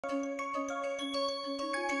So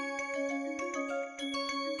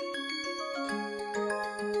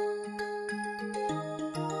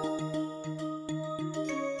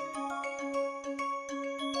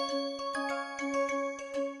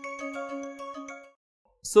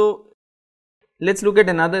let's look at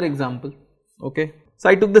another example. Okay, so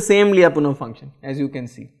I took the same Lyapunov function, as you can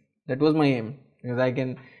see. That was my aim, because I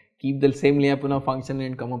can keep the same Lyapunov function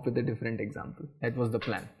and come up with a different example. That was the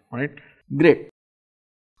plan. Alright, great.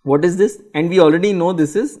 What is this? And we already know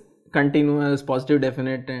this is continuous, positive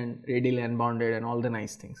definite and radially unbounded and all the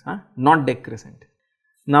nice things, not decrescent.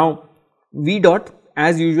 Now V dot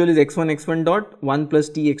as usual is x1 x1 dot 1 plus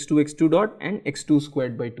t x2 x2 dot and x2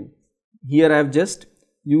 squared by 2. Here I have just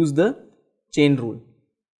used the chain rule,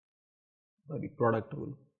 sorry, product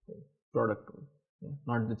rule,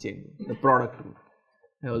 not the chain rule, the product rule.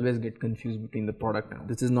 I always get confused between the product and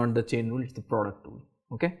this is not the chain rule, it is the product rule.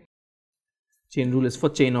 Okay, chain rule is for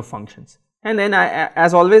chain of functions, and then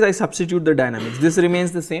as always I substitute the dynamics. This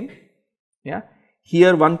remains the same. Yeah,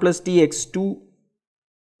 here 1 plus t x2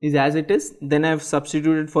 is as it is, then I have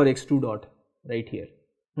substituted for x2 dot right here.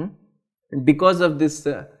 And because of this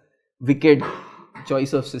wicked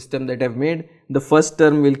choice of system that I have made, the first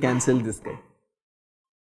term will cancel this guy,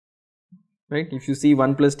 right? If you see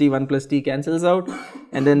 1 plus t cancels out,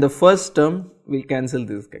 and then the first term will cancel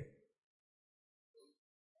this guy.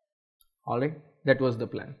 Alright, that was the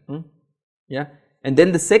plan. Yeah, and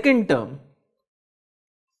then the second term,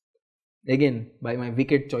 again by my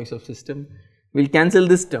wicked choice of system, will cancel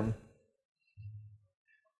this term.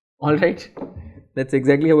 Alright, that is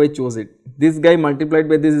exactly how I chose it. This guy multiplied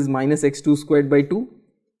by this is minus x2 squared by 2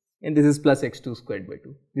 and this is plus x2 squared by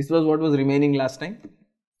 2. This was what was remaining last time.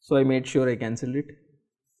 So I made sure I cancelled it.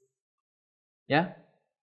 Yeah,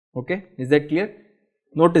 okay, is that clear?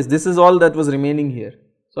 Notice this is all that was remaining here.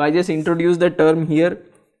 So I just introduced the term here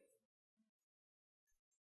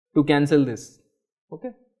to cancel this.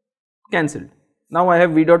 Okay, cancelled. Now I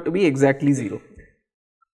have V dot to be exactly 0.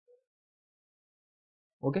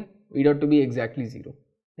 Okay, V dot to be exactly 0.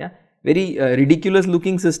 Yeah, very ridiculous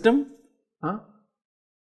looking system,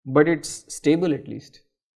 but it is stable at least.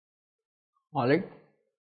 Alright,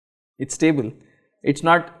 it is stable. It is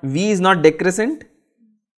not, V is not decrescent,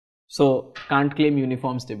 so can't claim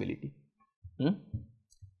uniform stability.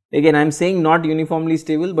 Again I am saying not uniformly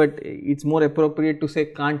stable, but it is more appropriate to say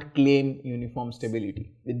can't claim uniform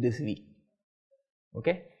stability with this V.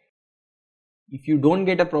 Okay, if you do not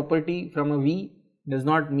get a property from a V, does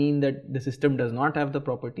not mean that the system does not have the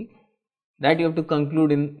property. That you have to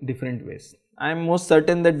conclude in different ways. I am most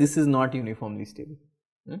certain that this is not uniformly stable,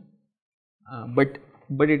 but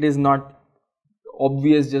it is not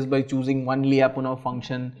obvious just by choosing one Lyapunov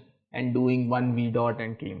function and doing one V dot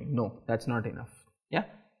and claiming. No, that is not enough. Yeah,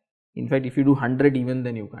 in fact if you do 100 even,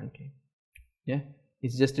 then you can't claim. Yeah, it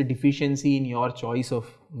is just a deficiency in your choice of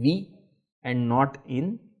V and not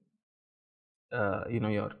in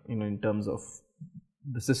in terms of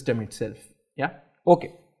the system itself. Yeah,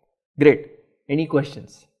 okay, great. Any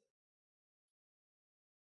questions?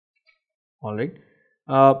 All right.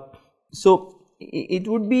 So it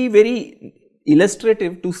would be very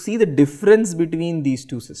illustrative to see the difference between these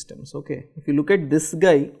two systems. Okay, if you look at this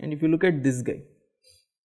guy and if you look at this guy,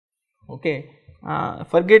 okay,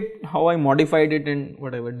 forget how I modified it and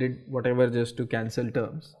whatever just to cancel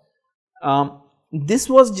terms. This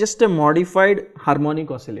was just a modified harmonic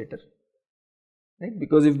oscillator, right?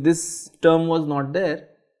 Because if this term was not there,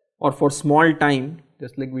 or for small time,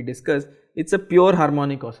 just like we discussed, it is a pure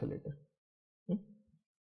harmonic oscillator.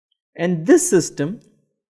 And this system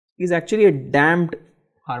is actually a damped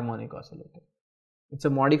harmonic oscillator. It is a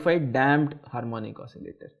modified damped harmonic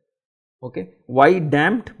oscillator. Okay, why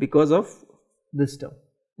damped? Because of this term.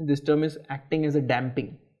 This term is acting as a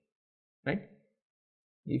damping, right?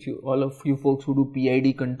 If you, all of you folks who do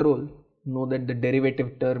PID control know that the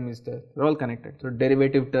derivative term is they are all connected. So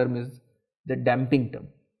derivative term is the damping term.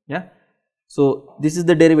 Yeah. So this is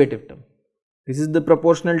the derivative term. This is the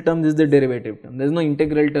proportional term. This is the derivative term. There is no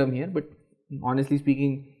integral term here, but honestly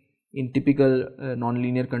speaking, in typical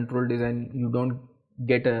nonlinear control design, you do not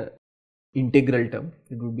get a integral term.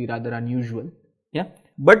 It would be rather unusual. Yeah.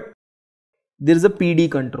 But there is a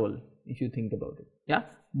PD control if you think about it. Yeah.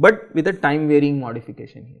 But with a time varying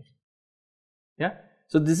modification here. Yeah.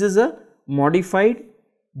 So this is a modified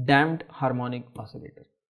damped harmonic oscillator.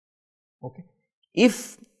 Okay.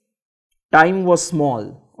 If time was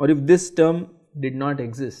small, or if this term did not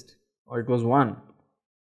exist, or it was 1,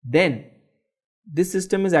 then this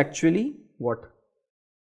system is actually what?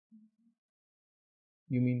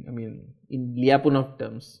 You mean, in Lyapunov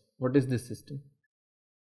terms, what is this system?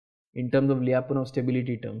 in terms of Lyapunov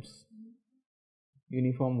stability terms?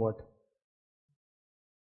 Uniform what?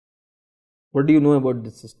 What do you know about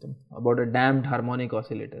this system? About a damped harmonic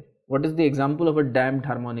oscillator? What is the example of a damped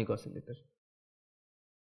harmonic oscillator?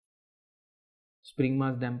 Spring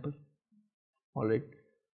mass damper. Alright.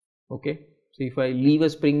 Okay. So if I leave a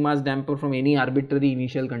spring mass damper from any arbitrary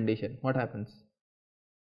initial condition, what happens?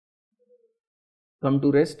 Come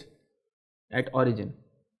to rest at origin,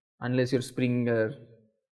 unless your spring are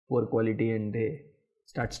poor quality and they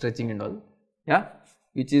start stretching and all, yeah,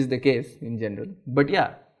 which is the case in general, but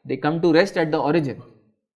yeah, they come to rest at the origin.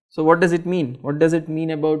 So what does it mean? What does it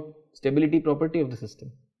mean about stability property of the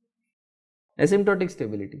system? Asymptotic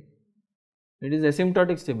stability. It is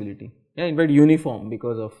asymptotic stability, yeah, in fact uniform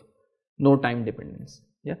because of no time dependence,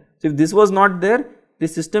 yeah. So if this was not there,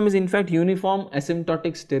 this system is in fact uniform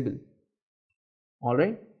asymptotic stable,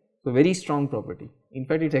 alright. So very strong property, in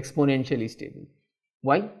fact it is exponentially stable.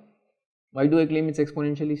 Why? Why do I claim it is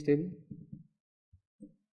exponentially stable?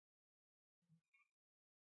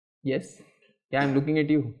 Yes, yeah, I am looking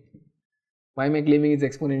at you. Why am I claiming it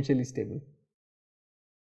is exponentially stable?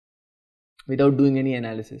 Without doing any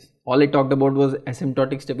analysis. All I talked about was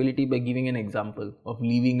asymptotic stability by giving an example of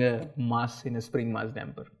leaving a mass in a spring mass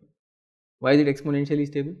damper. Why is it exponentially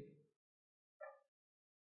stable?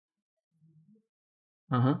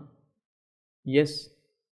 Yes,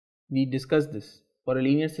 we discussed this. For a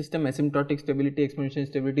linear system, asymptotic stability, exponential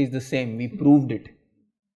stability is the same. We proved it.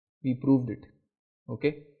 We proved it.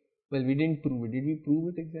 Okay. Well, we didn't prove it. Did we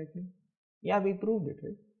prove it exactly? Yeah, we proved it,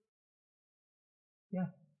 right? Yeah.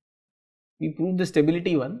 We proved the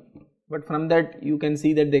stability one, but from that you can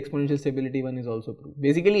see that the exponential stability one is also proved.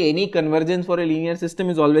 Basically, any convergence for a linear system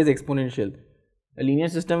is always exponential. A linear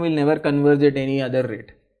system will never converge at any other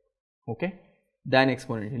rate, okay, than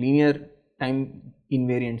exponential, linear time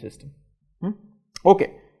invariant system.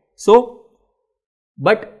 Okay. So,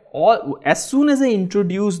 but as soon as I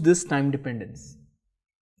introduce this time dependence,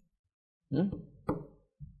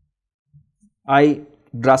 I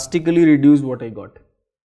drastically reduce what I got.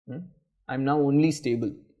 I am now only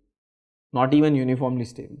stable, not even uniformly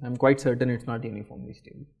stable. I am quite certain it is not uniformly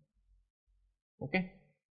stable. Okay.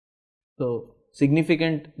 So,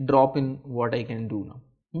 significant drop in what I can do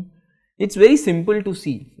now. It is very simple to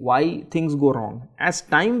see why things go wrong. As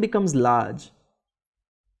time becomes large,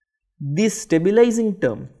 this stabilizing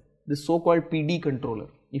term, the so called PD controller,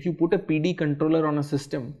 if you put a PD controller on a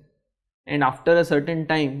system and after a certain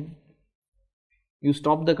time you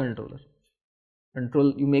stop the controller,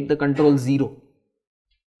 you make the control 0,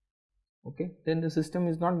 okay, then the system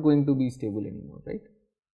is not going to be stable anymore, right?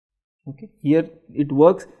 Okay. Here it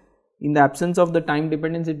works in the absence of the time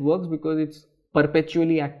dependence, it works because it is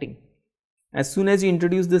perpetually acting. As soon as you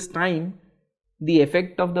introduce this time, the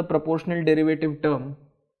effect of the proportional derivative term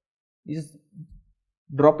is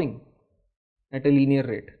dropping at a linear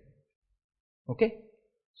rate, okay.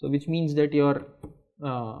 So which means that your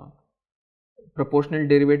proportional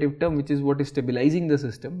derivative term, which is what is stabilizing the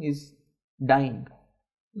system, is dying,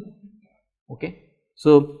 okay.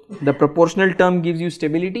 So the proportional term gives you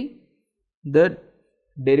stability, the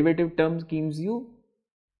derivative terms gives you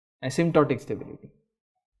asymptotic stability,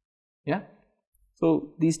 yeah.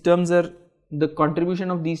 So these terms are, the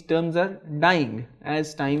contribution of these terms are dying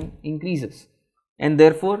as time increases, and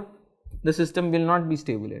therefore the system will not be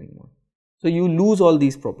stable anymore. So you lose all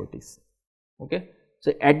these properties, okay.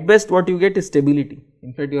 So at best what you get is stability.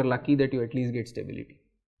 In fact, you are lucky that you at least get stability,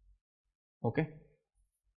 okay.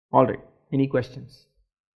 Alright, any questions?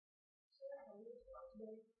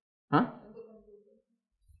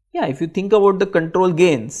 Yeah, if you think about the control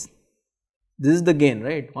gains, this is the gain,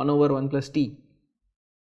 right, 1 over 1 plus t,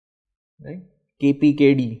 right, kp,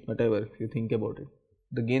 kd, whatever, if you think about it,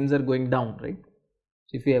 the gains are going down, right.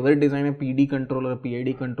 So if you ever design a PD control or a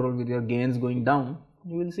PID control with your gains going down,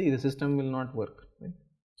 you will see the system will not work, right,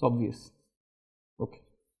 it's obvious, okay.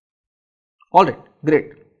 Alright,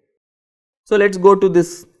 great. So let us go to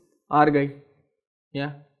this R guy,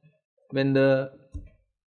 yeah, when the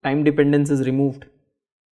time dependence is removed.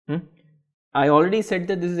 I already said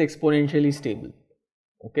that this is exponentially stable,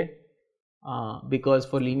 okay, because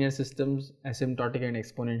for linear systems asymptotic and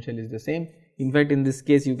exponential is the same. In fact, in this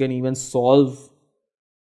case you can even solve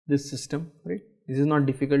this system, right. This is not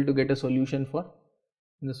difficult to get a solution for.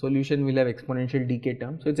 In the solution we will have exponential decay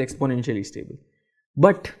term, so it is exponentially stable.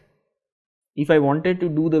 But if I wanted to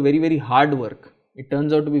do the very hard work, it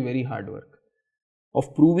turns out to be very hard work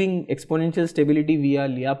of proving exponential stability via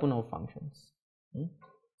Lyapunov functions,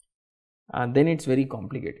 then it is very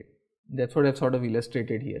complicated. That is what I have sort of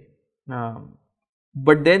illustrated here.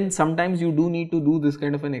 But then sometimes you do need to do this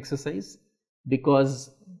kind of an exercise because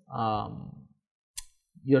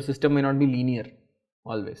your system may not be linear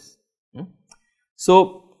always.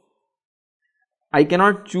 So I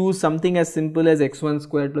cannot choose something as simple as x1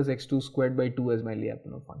 squared plus x2 squared by 2 as my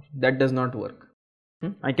Lyapunov function. That does not work.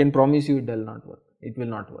 I can promise you it will not work. It will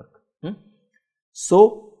not work.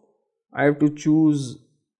 So I have to choose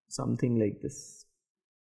something like this.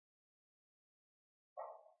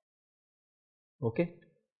 Okay.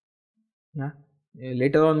 Yeah.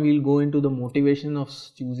 Later on we will go into the motivation of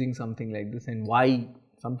choosing something like this and why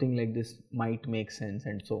something like this might make sense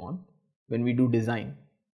and so on when we do design.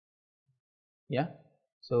 Yeah.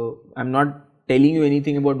 So I am not telling you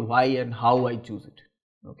anything about why and how I choose it.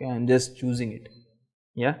 Okay. I am just choosing it.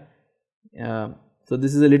 Yeah. So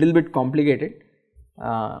this is a little bit complicated,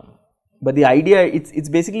 but the idea it's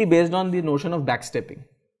basically based on the notion of backstepping.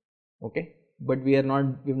 Okay. But we have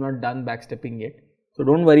not done backstepping yet. So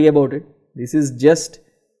don't worry about it. This is just,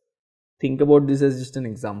 think about this as just an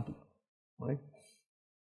example.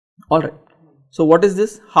 Alright. So what is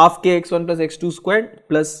this? Half k x1 plus x2 squared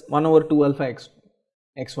plus 1 over 2 alpha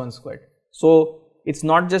x1 squared. So it's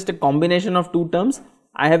not just a combination of two terms.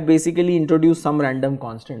 I have basically introduced some random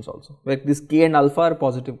constants also, where this k and alpha are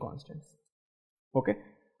positive constants. Okay.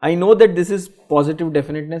 I know that this is positive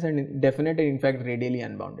definiteness and definite and in fact radially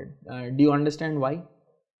unbounded. Do you understand why?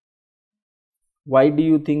 Why do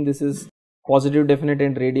you think this is positive definite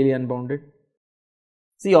and radially unbounded?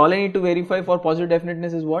 See, all I need to verify for positive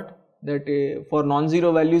definiteness is what? That for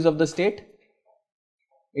non-zero values of the state,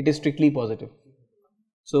 it is strictly positive.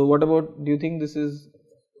 So what about, do you think this is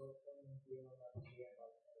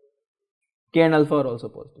k and alpha are also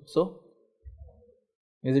positive? So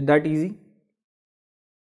is it that easy?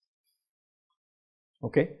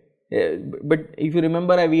 Okay. But if you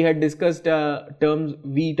remember, we had discussed terms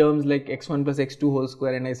like x1 plus x2 whole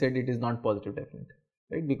square, and I said it is not positive definite,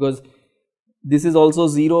 right? Because this is also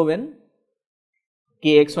 0 when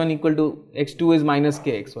k x1 equal to x2 is minus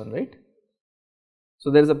k x1, right? So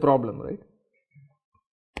there is a problem, right?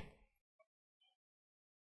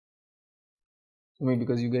 Maybe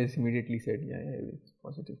because you guys immediately said, yeah, it's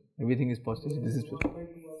positive, everything is positive, this is positive.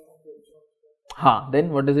 Then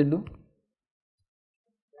what does it do?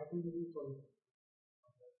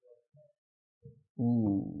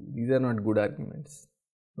 Ooh, these are not good arguments.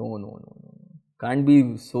 No. Can't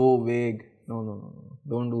be so vague. No.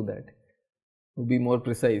 Don't do that. Be more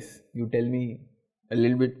precise. You tell me a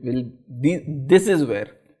little bit. This is where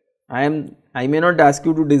I may not ask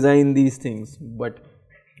you to design these things, but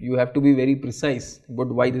you have to be very precise about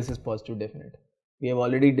why this is positive definite. We have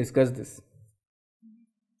already discussed this.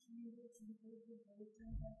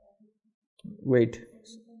 Wait.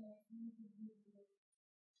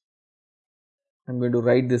 I am going to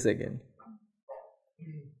write this again.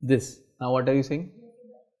 This. Now what are you saying?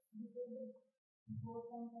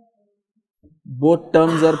 Both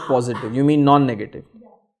terms are positive. You mean non-negative.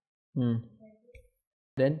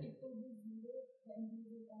 Then?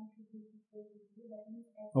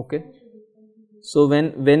 Okay. So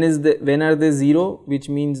when are they 0? Which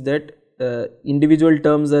means that individual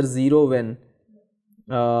terms are 0 when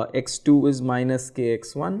x2 is minus k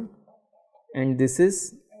x1 and this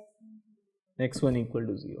is x1 equal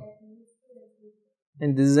to 0,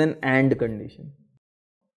 and this is an AND condition,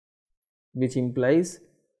 which implies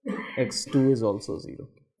x2 is also 0.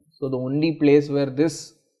 So the only place where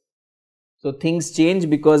so things change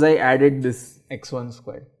because I added this x1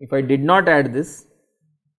 squared. If I did not add this,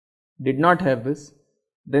 did not have this,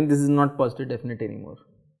 then this is not positive definite anymore,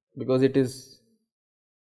 because it is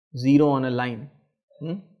 0 on a line,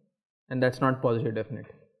 and that's not positive definite.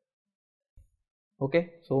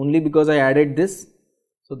 Okay, so only because I added this,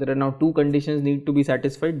 so there are now two conditions need to be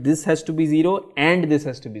satisfied. This has to be 0 and this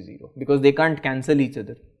has to be 0, because they can't cancel each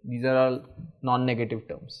other. These are all non-negative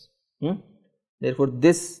terms. Therefore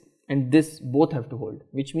this and this both have to hold,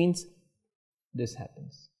 which means this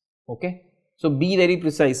happens. Okay, so be very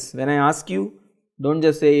precise. When I ask you, don't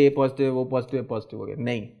just say A positive, O positive, A positive. Okay,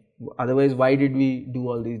 nahin. Otherwise, why did we do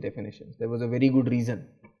all these definitions? There was a very good reason,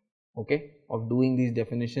 okay, of doing these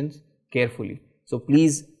definitions carefully. So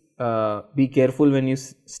please be careful when you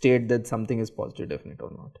state that something is positive definite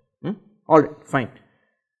or not. Alright, fine.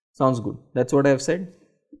 Sounds good. That's what I have said.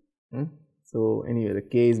 So anyway, the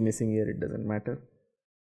k is missing here, it doesn't matter.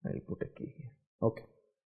 I will put a k here. Okay.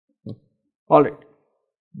 Alright,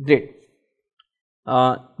 great.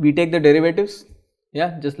 We take the derivatives,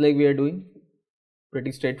 yeah, just like we are doing.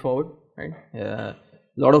 Pretty straightforward, right?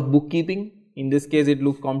 Lot of bookkeeping. In this case, it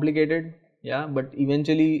looks complicated. Yeah, but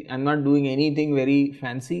eventually I am not doing anything very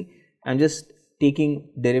fancy. I am just taking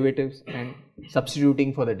derivatives and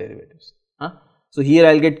substituting for the derivatives. So here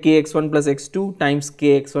I will get kx1 plus x2 times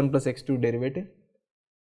kx1 plus x2 derivative.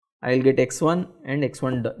 I will get x1 and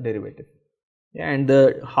x1 derivative, and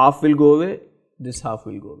the half will go away, this half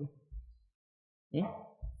will go away.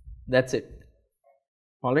 That is it.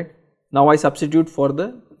 Alright. Now I substitute for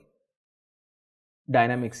the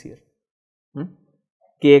dynamics here.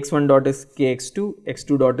 Kx1 dot is kx2,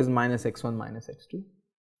 x2 dot is minus x1 minus x2.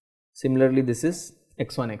 Similarly, this is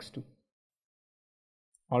x1 x2.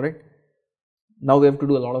 Alright. Now we have to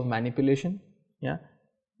do a lot of manipulation. Yeah.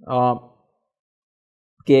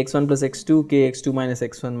 Kx1 plus x2, kx2 minus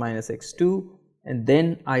x1 minus x2, and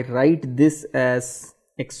then I write this as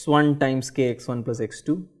x1 times kx1 plus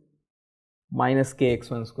x2 minus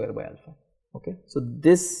kx1 square by alpha. Okay. So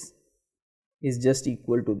this is just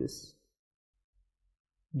equal to this.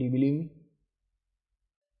 Do you believe me?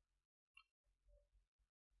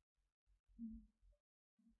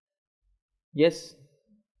 Yes.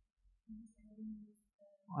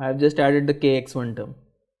 I have just added the kx1 term.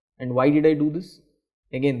 And why did I do this?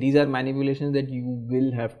 Again, these are manipulations that you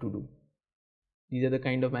will have to do. These are the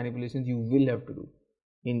kind of manipulations you will have to do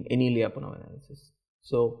in any Lyapunov analysis.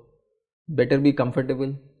 So, better be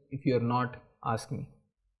comfortable. If you are not, ask me.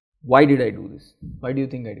 Why did I do this? Why do you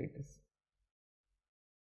think I did this?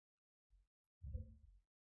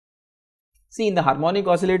 See, in the harmonic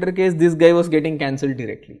oscillator case, this guy was getting cancelled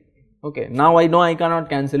directly. Okay, now I know I cannot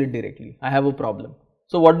cancel it directly. I have a problem.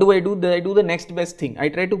 So what do? I do the next best thing. I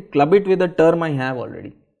try to club it with a term I have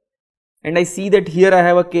already. And I see that here I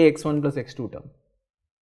have a kx1 plus x2 term.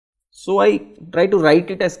 So I try to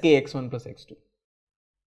write it as kx1 plus x2.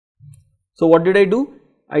 So what did I do?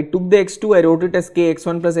 I took the x2, I wrote it as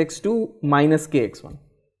kx1 plus x2 minus kx1.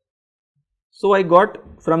 So I got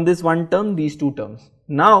from this one term these two terms.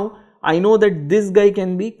 Now I know that this guy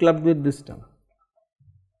can be clubbed with this term.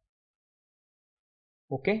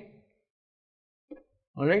 Okay.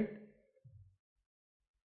 Alright.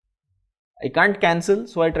 I can't cancel,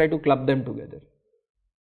 so I try to club them together.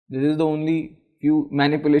 This is the only few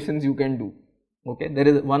manipulations you can do. Okay. There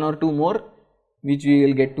is one or two more which we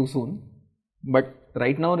will get to soon. But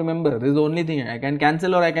right now remember, this is the only thing. I can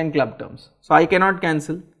cancel or I can club terms. So I cannot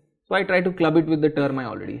cancel. So I try to club it with the term I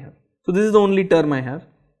already have. So this is the only term I have.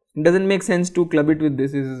 It doesn't make sense to club it with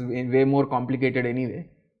this. This is way more complicated anyway.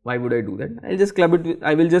 Why would I do that? I'll just club it with,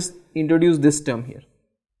 I will just introduce this term here.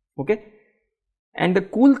 Okay. And the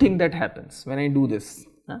cool thing that happens when I do this,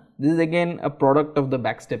 this is again a product of the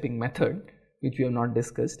backstepping method which we have not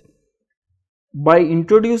discussed. By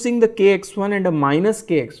introducing the kx1 and a minus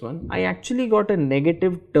kx1, I actually got a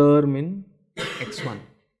negative term in x1.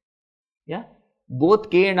 Yeah. Both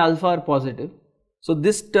k and alpha are positive. So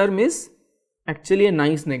this term is actually a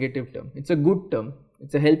nice negative term. It's a good term.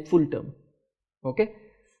 It's a helpful term. Okay.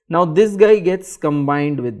 Now this guy gets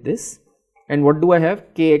combined with this, and what do I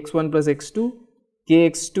have? Kx1 plus x2,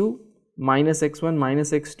 kx2 minus x1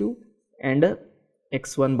 minus x2, and a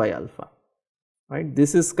x1 by alpha. Right.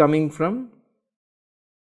 This is coming from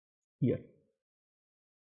here.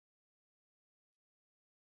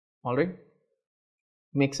 Alright.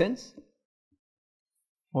 Make sense?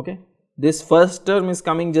 Okay. This first term is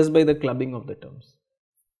coming just by the clubbing of the terms.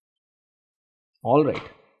 Alright.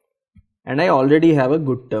 And I already have a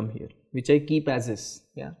good term here, which I keep as is.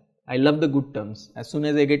 Yeah. I love the good terms. As soon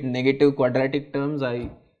as I get negative quadratic terms,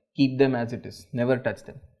 I keep them as it is. Never touch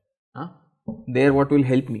them. They are what will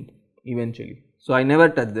help me eventually. So I never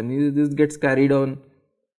touch them. This gets carried on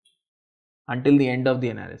until the end of the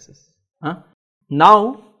analysis.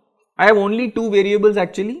 Now I have only two variables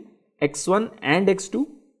actually, x1 and x2.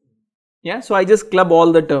 Yeah, so I just club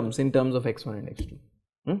all the terms in terms of x1 and x2.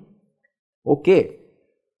 Okay.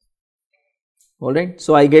 Alright,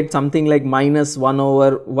 so I get something like minus 1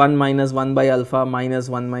 over 1 minus 1 by alpha minus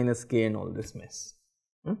 1 minus k and all this mess.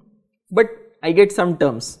 But I get some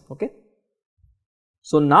terms. Okay.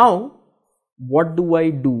 So now what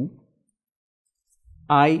do?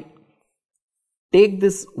 I take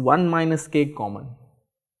this 1 minus k common.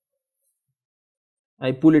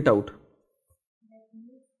 I pull it out.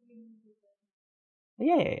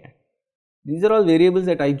 Yeah. These are all variables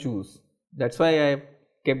that I choose. That's why I have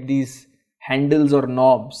kept these handles or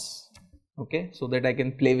knobs, okay, so that I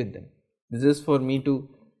can play with them. This is for me to,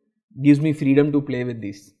 gives me freedom to play with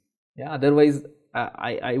these. Yeah, otherwise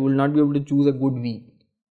I will not be able to choose a good V.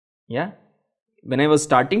 Yeah, when I was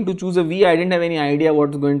starting to choose a V, I didn't have any idea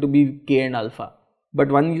what's going to be k and alpha. But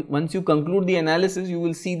once you conclude the analysis, you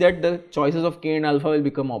will see that the choices of k and alpha will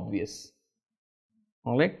become obvious.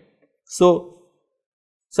 Alright. So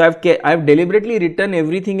I've deliberately written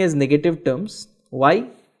everything as negative terms. Why?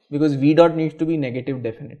 Because V dot needs to be negative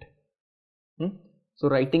definite. So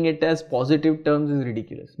writing it as positive terms is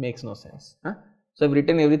ridiculous, makes no sense. Huh? So I have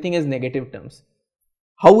written everything as negative terms.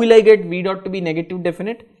 How will I get v dot to be negative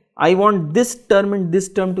definite? I want this term and this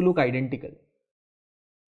term to look identical.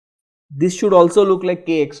 This should also look like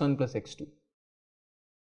kx1 plus x2.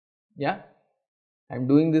 Yeah, I am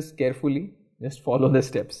doing this carefully, just follow the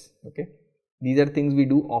steps. Okay, these are things we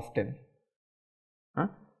do often. Huh?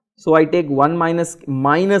 So I take 1 minus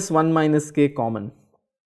 1 minus k common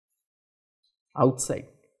outside.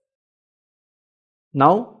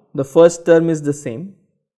 Now the first term is the same.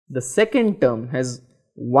 The second term has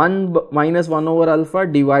 1 minus 1 over alpha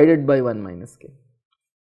divided by 1 minus k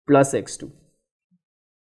plus x2.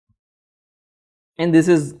 And this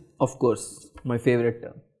is of course my favorite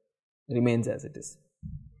term, remains as it is.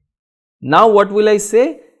 Now what will I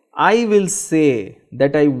say? I will say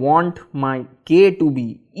that I want my k to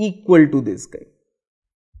be equal to this guy.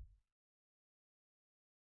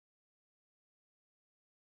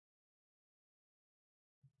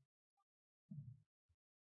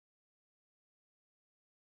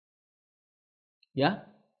 Yeah,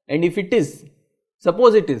 and if it is,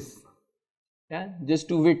 suppose it is, yeah, just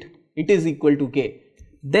to wit, it is equal to k,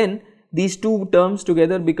 then these two terms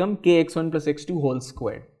together become kx1 plus x2 whole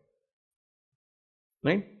squared,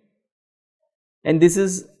 right? And this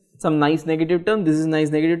is some nice negative term, this is nice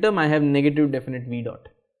negative term, I have negative definite v dot.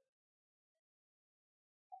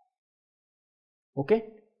 Okay.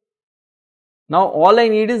 Now all I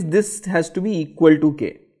need is this has to be equal to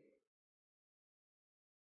k.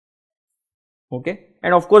 Okay,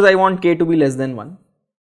 and of course I want k to be less than 1,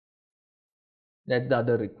 that is the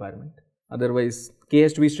other requirement, otherwise k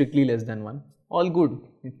has to be strictly less than 1, all good,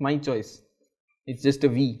 it is my choice, it is just a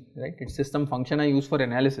v, right, it is just some function I use for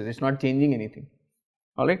analysis, it is not changing anything,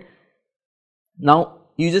 alright. Now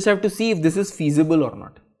you just have to see if this is feasible or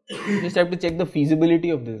not, you just have to check the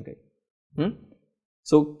feasibility of this guy.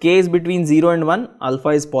 So k is between 0 and 1, alpha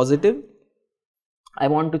is positive. I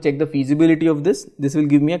want to check the feasibility of this, this will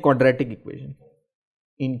give me a quadratic equation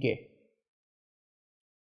in k,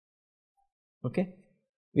 okay,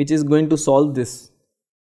 which is going to solve this.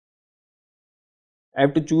 I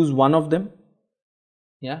have to choose one of them,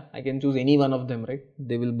 yeah, I can choose any one of them, right,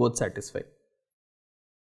 they will both satisfy.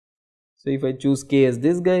 So if I choose k as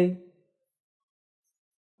this guy,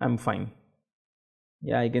 I am fine,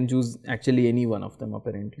 yeah, I can choose actually any one of them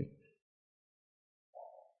apparently.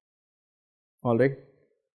 Alright,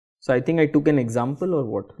 so I think I took an example or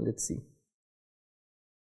what, let us see.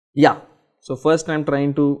 Yeah, so first I am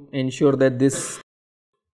trying to ensure that this,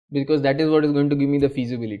 because that is what is going to give me the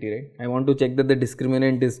feasibility, right. I want to check that the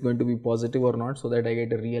discriminant is going to be positive or not, so that I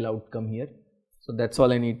get a real outcome here. So that is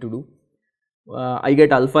all I need to do. I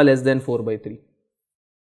get alpha less than 4 by 3,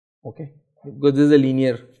 okay, because this is a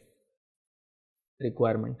linear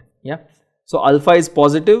requirement, yeah. So alpha is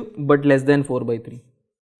positive but less than 4 by 3.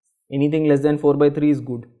 Anything less than 4 by 3 is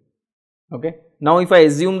good, okay. Now if I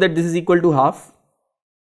assume that this is equal to half,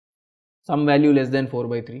 some value less than 4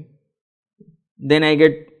 by 3, then I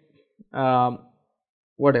get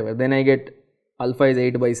whatever, then I get alpha is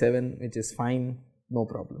 8 by 7, which is fine, no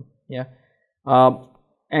problem, yeah.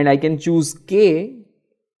 And I can choose k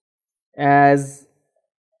as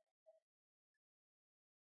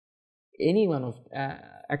any one of,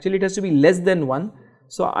 actually it has to be less than 1,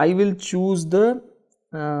 so I will choose the,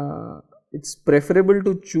 it is preferable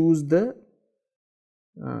to choose the,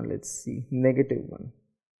 let us see, negative one.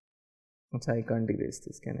 So I can't erase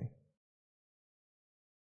this, can I?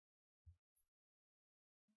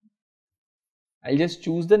 I will just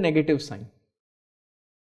choose the negative sign,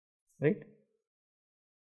 right?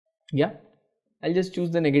 Yeah, I will just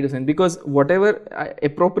choose the negative sign, because whatever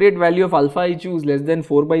appropriate value of alpha I choose less than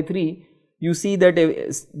 4 by 3, you see that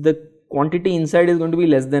the quantity inside is going to be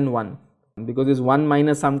less than 1, because it is 1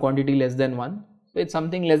 minus some quantity less than 1. So it is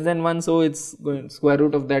something less than 1, so it is going, square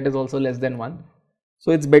root of that is also less than 1. So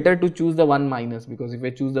it is better to choose the 1 minus, because if I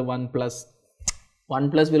choose the 1 plus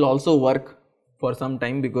will also work for some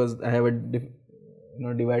time, because I have a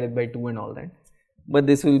divided by 2 and all that, but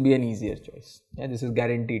this will be an easier choice, yeah, this is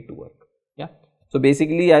guaranteed to work, yeah. So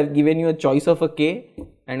basically I have given you a choice of a k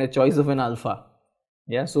and a choice of an alpha,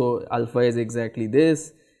 yeah, so alpha is exactly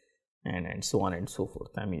this and so on and so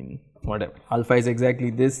forth, I mean whatever, alpha is exactly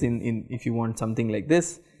this in if you want something like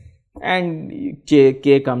this, and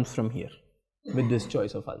k comes from here with this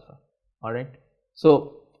choice of alpha, alright.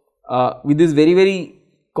 So with this very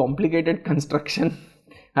complicated construction,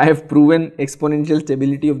 I have proven exponential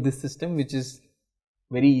stability of this system, which is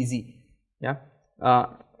very easy, yeah.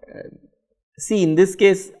 See, in this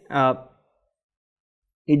case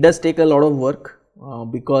it does take a lot of work,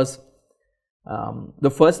 because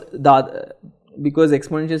because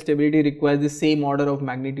exponential stability requires the same order of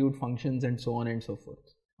magnitude functions and so on and so forth,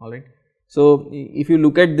 alright. So, if you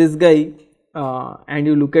look at this guy and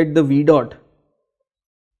you look at the v dot,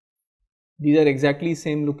 these are exactly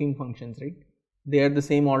same looking functions, right? They are the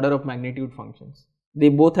same order of magnitude functions. They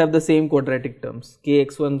both have the same quadratic terms,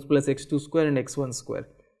 kx1 plus x2 square and x1 square.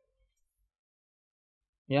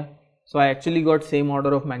 Yeah. So, I actually got same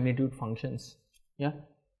order of magnitude functions. Yeah.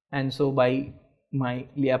 And so, by my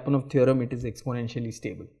Lyapunov theorem, it is exponentially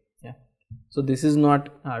stable. Yeah. So, this is not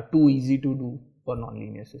too easy to do for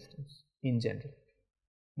nonlinear systems in general.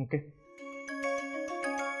 Okay.